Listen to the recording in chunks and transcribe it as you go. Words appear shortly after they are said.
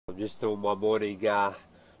just doing my morning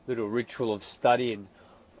little ritual of studying,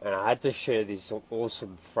 and I had to share this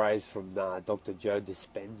awesome phrase from Dr. Joe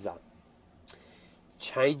Dispenza.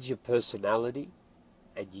 Change your personality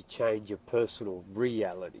and you change your personal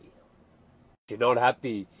reality. If you're not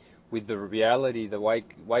happy with the reality, the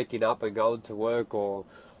waking up and going to work, or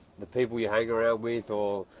the people you hang around with,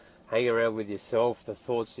 or hang around with yourself, the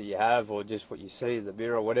thoughts that you have, or just what you see in the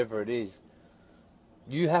mirror, whatever it is,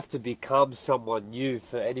 you have to become someone new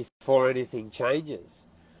before anything changes.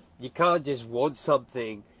 You can't just want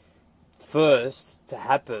something first to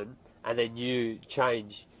happen and then you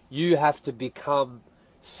change. You have to become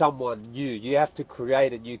someone new. You have to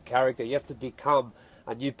create a new character. You have to become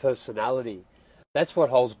a new personality. That's what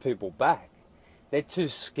holds people back. They're too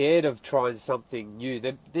scared of trying something new.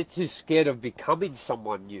 They're too scared of becoming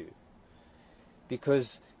someone new.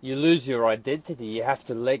 Because you lose your identity. You have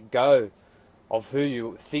to let go of who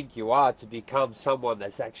you think you are to become someone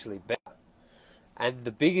that's actually better. And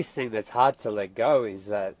the biggest thing that's hard to let go is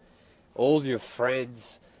that all your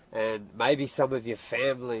friends and maybe some of your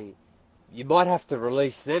family, you might have to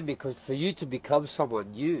release them, because for you to become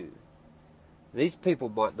someone new, these people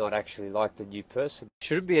might not actually like the new person. There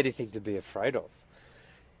shouldn't be anything to be afraid of.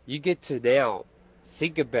 You get to now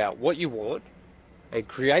think about what you want and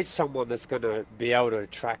create someone that's going to be able to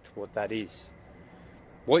attract what that is.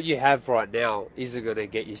 What you have right now isn't going to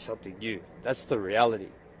get you something new. That's the reality.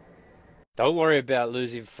 Don't worry about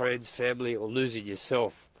losing friends, family, or losing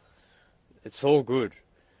yourself. It's all good.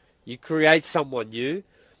 You create someone new,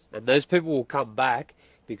 and those people will come back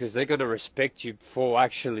because they're going to respect you for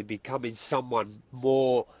actually becoming someone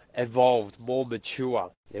more evolved, more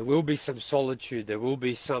mature. There will be some solitude. There will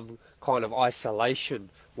be some kind of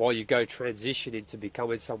isolation while you go transition into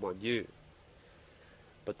becoming someone new.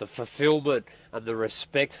 But the fulfillment and the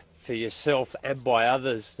respect for yourself and by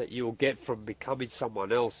others that you will get from becoming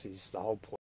someone else is the whole point.